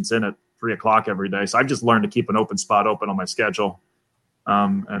patients in at 3:00 every day. So I've just learned to keep an open spot open on my schedule.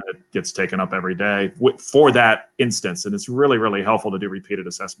 And it gets taken up every day for that instance. And it's really, really helpful to do repeated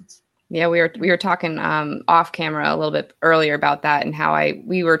assessments. Yeah, we were talking off camera a little bit earlier about that and how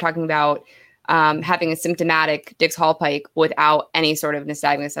we were talking about having a symptomatic Dix-Hallpike without any sort of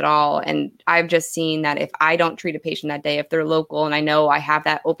nystagmus at all. And I've just seen that if I don't treat a patient that day, if they're local and I know I have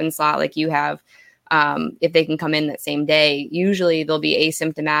that open slot like you have, if they can come in that same day, usually they'll be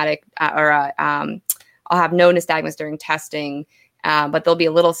asymptomatic or I'll have no nystagmus during testing, but they'll be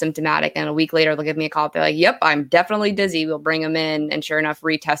a little symptomatic. And a week later, they'll give me a call. They're like, yep, I'm definitely dizzy. We'll bring them in. And sure enough,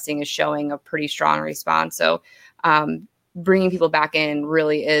 retesting is showing a pretty strong response. So bringing people back in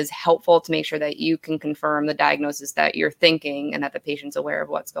really is helpful to make sure that you can confirm the diagnosis that you're thinking and that the patient's aware of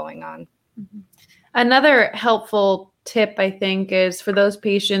what's going on. Mm-hmm. Another helpful tip, I think, is for those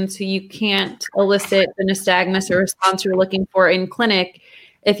patients who you can't elicit the nystagmus or response you're looking for in clinic,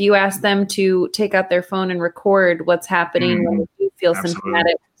 if you ask them to take out their phone and record what's happening when you feel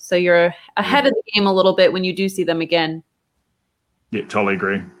symptomatic. So you're ahead of the game a little bit when you do see them again. Yeah, totally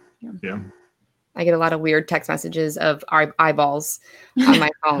agree. Yeah. I get a lot of weird text messages of our eyeballs on my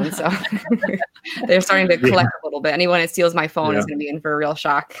phone. So they're starting to collect a little bit. Anyone that steals my phone is going to be in for a real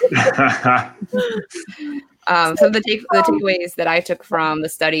shock. So the takeaways that I took from the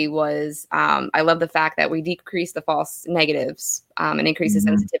study was I love the fact that we decrease the false negatives and increase the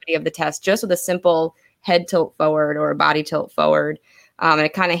sensitivity of the test just with a simple head tilt forward or a body tilt forward. And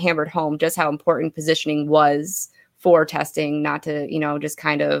it kind of hammered home just how important positioning was for testing, not to, just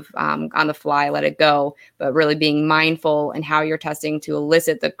kind of on the fly, let it go, but really being mindful in how you're testing to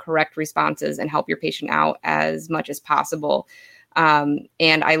elicit the correct responses and help your patient out as much as possible. And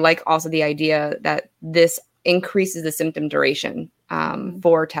I like also the idea that this increases the symptom duration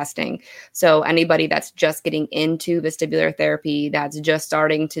for testing. So anybody that's just getting into vestibular therapy, that's just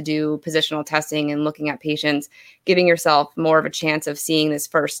starting to do positional testing and looking at patients, giving yourself more of a chance of seeing this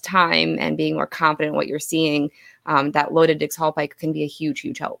first time and being more confident in what you're seeing, that loaded Dix-Hallpike can be a huge,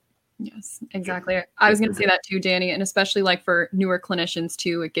 huge help. Yes, exactly. I was going to say that too, Danny, and especially like for newer clinicians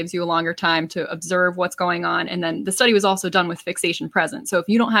too, it gives you a longer time to observe what's going on. And then the study was also done with fixation present. So if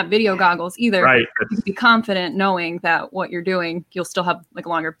you don't have video goggles either, you can be confident knowing that what you're doing, you'll still have like a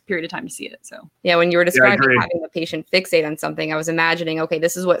longer period of time to see it. So yeah, when you were describing having the patient fixate on something, I was imagining, okay,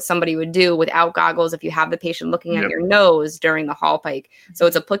 this is what somebody would do without goggles if you have the patient looking at your nose during the Hallpike. So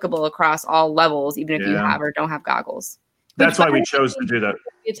it's applicable across all levels, even if you have or don't have goggles. That's why we chose to do that.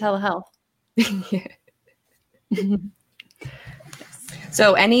 Telehealth.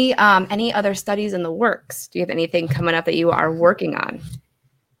 So any other studies in the works? Do you have anything coming up that you are working on?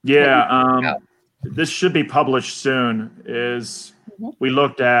 Yeah, this should be published soon. We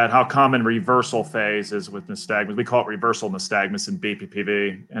looked at how common reversal phase is with nystagmus. We call it reversal nystagmus in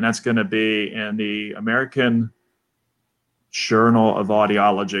BPPV, and that's going to be in the American Journal of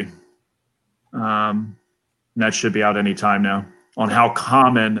Audiology. That should be out any time now on how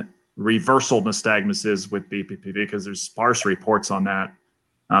common reversal nystagmus is with BPPV because there's sparse reports on that.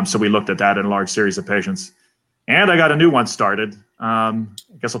 So we looked at that in a large series of patients. And I got a new one started. I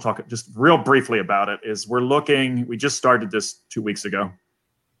guess I'll talk just real briefly about it. We just started this 2 weeks ago,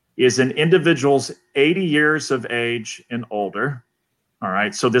 is in individuals 80 years of age and older. All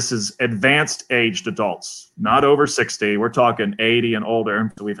right. So this is advanced aged adults, not over 60. We're talking 80 and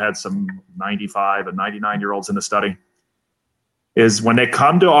older. So we've had some 95 and 99-year-olds in the study. Is when they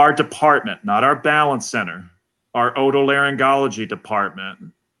come to our department, not our balance center, our otolaryngology department,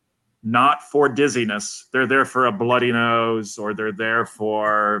 not for dizziness. They're there for a bloody nose or they're there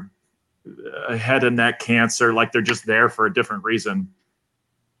for a head and neck cancer. Like they're just there for a different reason.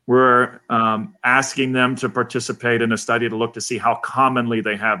 We're asking them to participate in a study to look to see how commonly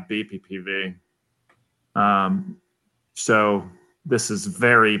they have BPPV. So this is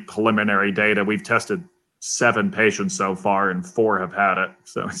very preliminary data. We've tested 7 patients so far and 4 have had it.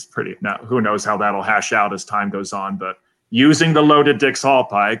 So it's now who knows how that'll hash out as time goes on, but using the loaded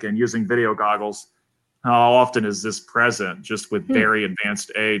Dix-Hallpike and using video goggles, how often is this present just with very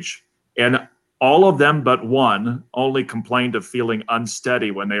advanced age? And all of them but one only complained of feeling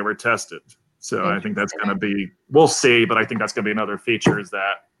unsteady when they were tested. So I think that's going to be, we'll see, but I think that's going to be another feature, is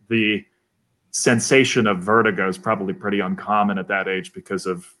that the sensation of vertigo is probably pretty uncommon at that age because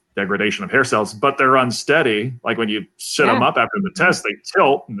of degradation of hair cells, but they're unsteady. Like when you sit them up after the test, they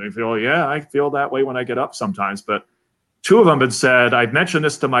tilt and they feel, I feel that way when I get up sometimes. But 2 of them had said, I've mentioned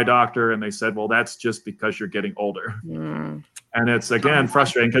this to my doctor, and they said, well, that's just because you're getting older. And it's, again,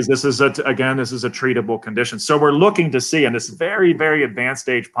 frustrating because this is a treatable condition. So we're looking to see in this very, very advanced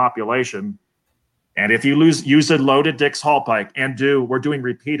age population, and if you use a loaded Dix-Hallpike we're doing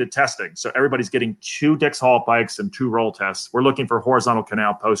repeated testing. So everybody's getting 2 Dix-Hallpikes and 2 roll tests. We're looking for horizontal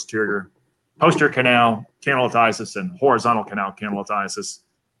canal, posterior canal canalithiasis, and horizontal canal canalithiasis.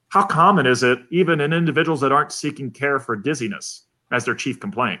 How common is it, even in individuals that aren't seeking care for dizziness as their chief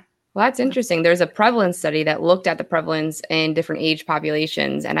complaint? Well, that's interesting. There's a prevalence study that looked at the prevalence in different age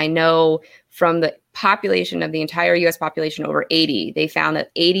populations. And I know from the population of the entire US population over 80, they found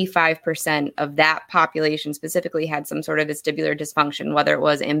that 85% of that population specifically had some sort of vestibular dysfunction, whether it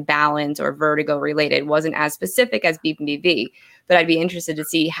was imbalance or vertigo related. It wasn't as specific as BPPV, but I'd be interested to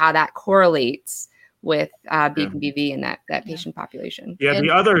see how that correlates with BPPV in that patient population. Yeah,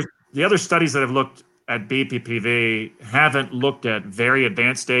 the other studies that have looked at BPPV haven't looked at very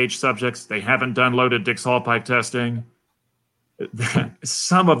advanced stage subjects. They haven't done loaded Dix-Hallpike testing.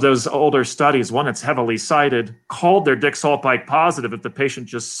 Some of those older studies, one that's heavily cited, called their Dix-Hallpike positive if the patient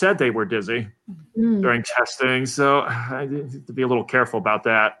just said they were dizzy during testing. So I need to be a little careful about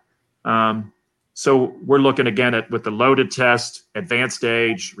that. So we're looking again with the loaded test, advanced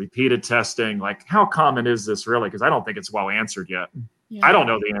stage, repeated testing. Like, how common is this really? Because I don't think it's well answered yet. Yeah. I don't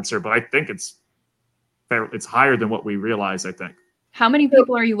know the answer, but I think it's higher than what we realize, I think. How many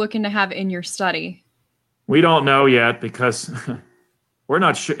people are you looking to have in your study? We don't know yet because we're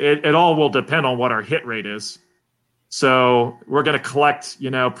not sure. It all will depend on what our hit rate is. So we're going to collect,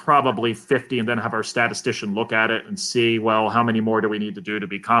 probably 50 and then have our statistician look at it and see, well, how many more do we need to do to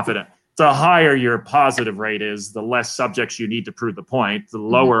be confident? The higher your positive rate is, the less subjects you need to prove the point. The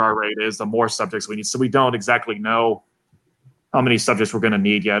lower our rate is, the more subjects we need. So we don't exactly know how many subjects we're going to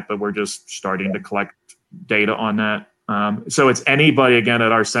need yet, but we're just starting to collect data on that. So it's anybody, again,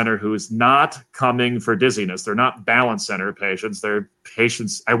 at our center who is not coming for dizziness. They're not balance center patients. They're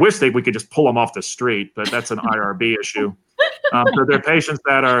patients. I wish we could just pull them off the street, but that's an IRB issue. So they're patients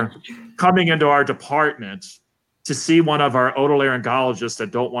that are coming into our department to see one of our otolaryngologists that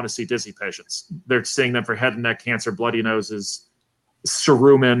don't want to see dizzy patients. They're seeing them for head and neck cancer, bloody noses,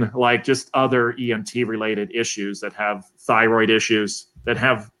 cerumen, like just other ENT-related issues that have thyroid issues that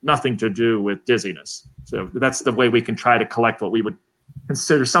have nothing to do with dizziness. So that's the way we can try to collect what we would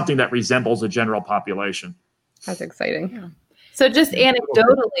consider something that resembles a general population. That's exciting. Yeah. So just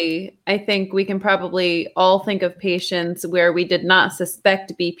anecdotally, I think we can probably all think of patients where we did not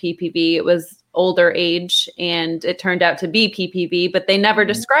suspect BPPV. It was older age and it turned out to be PPV, but they never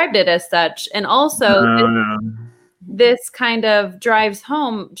described it as such. And also this kind of drives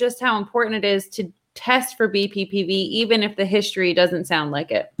home just how important it is to test for BPPV, even if the history doesn't sound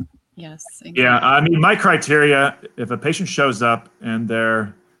like it. Yes. Exactly. Yeah. I mean, my criteria, if a patient shows up and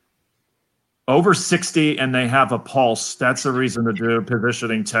they're over 60 and they have a pulse, that's a reason to do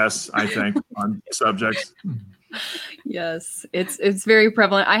positioning tests, I think, on subjects. Yes, it's very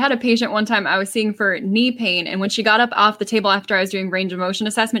prevalent. I had a patient one time I was seeing for knee pain, and when she got up off the table after I was doing range of motion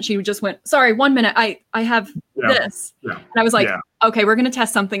assessment, she just went, "Sorry, 1 minute, I have this." Yeah. And I was like, "Okay, we're going to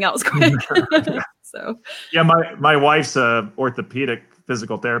test something else quick." So yeah, my wife's a orthopedic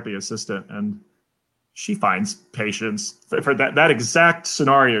physical therapy assistant, and she finds patients for that exact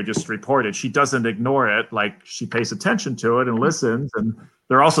scenario just reported. She doesn't ignore it. Like, she pays attention to it and listens. And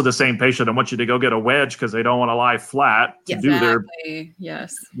they're also the same patient. I want you to go get a wedge because they don't want to lie flat to do their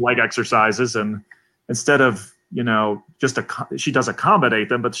leg exercises. And instead of, she does accommodate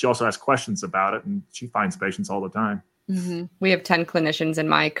them, but she also asks questions about it. And she finds patients all the time. Mm-hmm. We have 10 clinicians in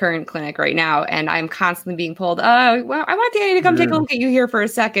my current clinic right now, and I'm constantly being pulled, well, I want Danny to come take a look at you here for a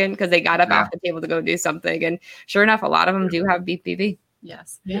second, because they got up off the table to go do something. And sure enough, a lot of them do have BPV.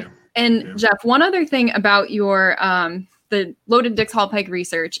 Yes. Yeah. And Jeff, one other thing about your the loaded Dix-Hallpike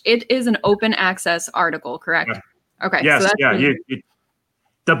research, it is an open access article, correct? Yeah. Okay. Yes. So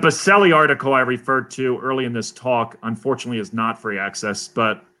the Baselli article I referred to early in this talk, unfortunately, is not free access,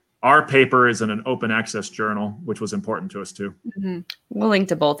 but our paper is in an open access journal, which was important to us too. Mm-hmm. We'll link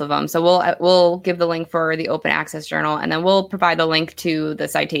to both of them. So we'll give the link for the open access journal, and then we'll provide the link to the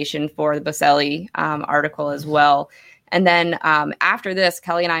citation for the Baselli article as well. And then after this,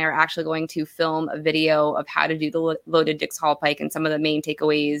 Kelly and I are actually going to film a video of how to do the loaded Dix Hall Pike and some of the main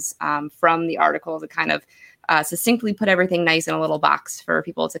takeaways from the article to kind of succinctly put everything nice in a little box for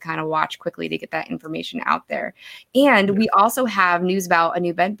people to kind of watch quickly to get that information out there. And we also have news about a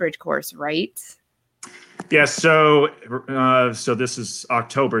new MedBridge course, right? Yeah, so this is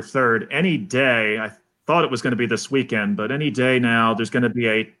October 3rd. Any day, I thought it was going to be this weekend, but any day now, there's going to be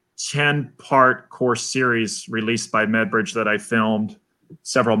a 10-part course series released by MedBridge that I filmed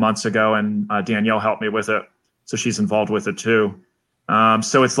several months ago, and Danielle helped me with it, so she's involved with it too.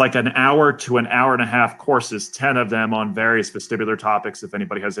 So it's like an hour to an hour and a half courses, 10 of them on various vestibular topics, if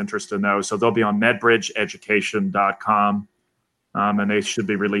anybody has interest in those. So they'll be on medbridgeeducation.com, and they should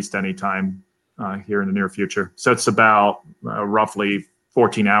be released anytime here in the near future. So it's about roughly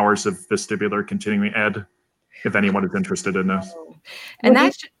 14 hours of vestibular continuing ed, if anyone is interested in this. And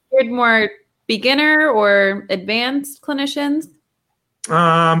that's geared more beginner or advanced clinicians?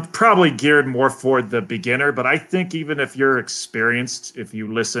 Probably geared more for the beginner, but I think even if you're experienced, if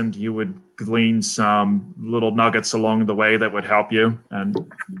you listened, you would glean some little nuggets along the way that would help you. And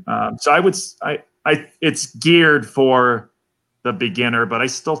so it's geared for the beginner, but I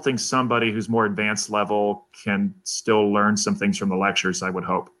still think somebody who's more advanced level can still learn some things from the lectures, I would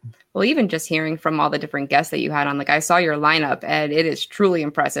hope. Well, even just hearing from all the different guests that you had on, like I saw your lineup, and it is truly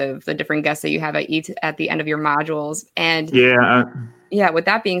impressive, the different guests that you have at the end of your modules. And yeah, with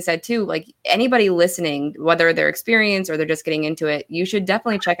that being said too, like anybody listening, whether they're experienced or they're just getting into it, you should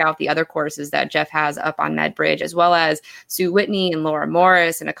definitely check out the other courses that Jeff has up on MedBridge, as well as Sue Whitney and Laura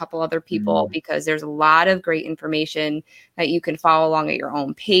Morris and a couple other people, because there's a lot of great information that you can follow along at your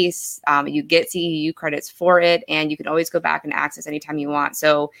own pace. You get CEU credits for it, and you can always go back and access anytime you want.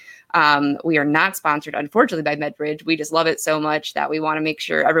 So we are not sponsored, unfortunately, by MedBridge. We just love it so much that we want to make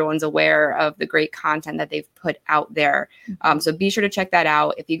sure everyone's aware of the great content that they've put out there. So be sure to check that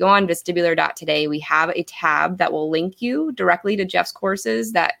out. If you go on vestibular.today, we have a tab that will link you directly to Jeff's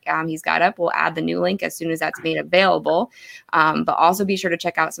courses that he's got up. We'll add the new link as soon as that's made available. But also be sure to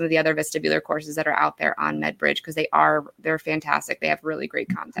check out some of the other vestibular courses that are out there on MedBridge, because they're fantastic. They have really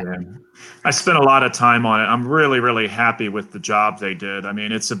great content. Yeah. I spent a lot of time on it. I'm really, really happy with the job they did. I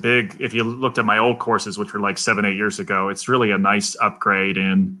mean, it's a big, if you looked at my old courses, which were like 7-8 years ago, it's really a nice upgrade.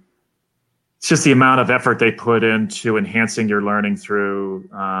 And it's just the amount of effort they put into enhancing your learning through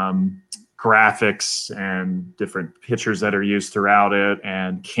graphics and different pictures that are used throughout it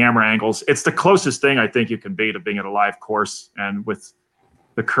and camera angles. It's the closest thing I think you can be to being at a live course. And with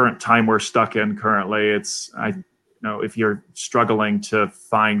the current time we're stuck in currently, if you're struggling to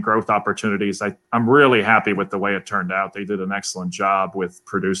find growth opportunities, I'm really happy with the way it turned out. They did an excellent job with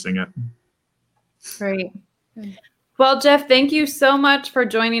producing it. Great. Well, Jeff, thank you so much for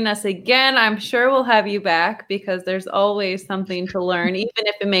joining us again. I'm sure we'll have you back because there's always something to learn, even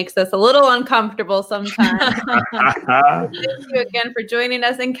if it makes us a little uncomfortable sometimes. Thank you again for joining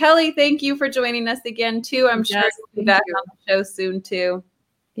us. And Kelly, thank you for joining us again, too. I'm sure you'll be back on the show soon, too.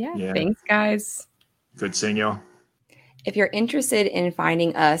 Yeah. Thanks, guys. Good seeing you. If you're interested in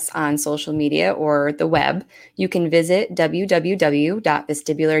finding us on social media or the web, you can visit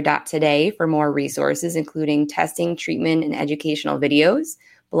www.vestibular.today for more resources, including testing, treatment, and educational videos,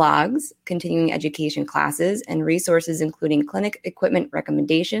 blogs, continuing education classes, and resources including clinic equipment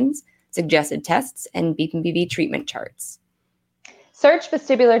recommendations, suggested tests, and BPPV treatment charts. Search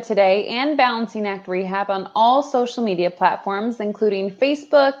Vestibular Today and Balancing Act Rehab on all social media platforms, including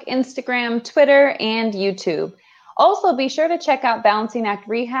Facebook, Instagram, Twitter, and YouTube. Also, be sure to check out Balancing Act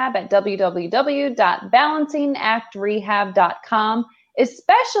Rehab at www.balancingactrehab.com,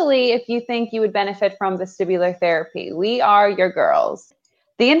 especially if you think you would benefit from vestibular therapy. We are your girls.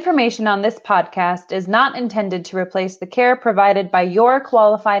 The information on this podcast is not intended to replace the care provided by your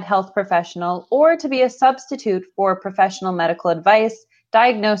qualified health professional or to be a substitute for professional medical advice,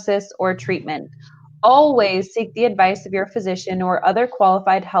 diagnosis, or treatment. Always seek the advice of your physician or other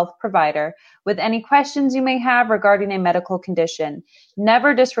qualified health provider with any questions you may have regarding a medical condition.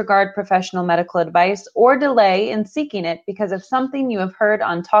 Never disregard professional medical advice or delay in seeking it because of something you have heard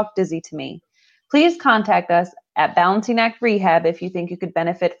on Talk Dizzy to Me. Please contact us at Balancing Act Rehab if you think you could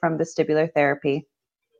benefit from vestibular therapy.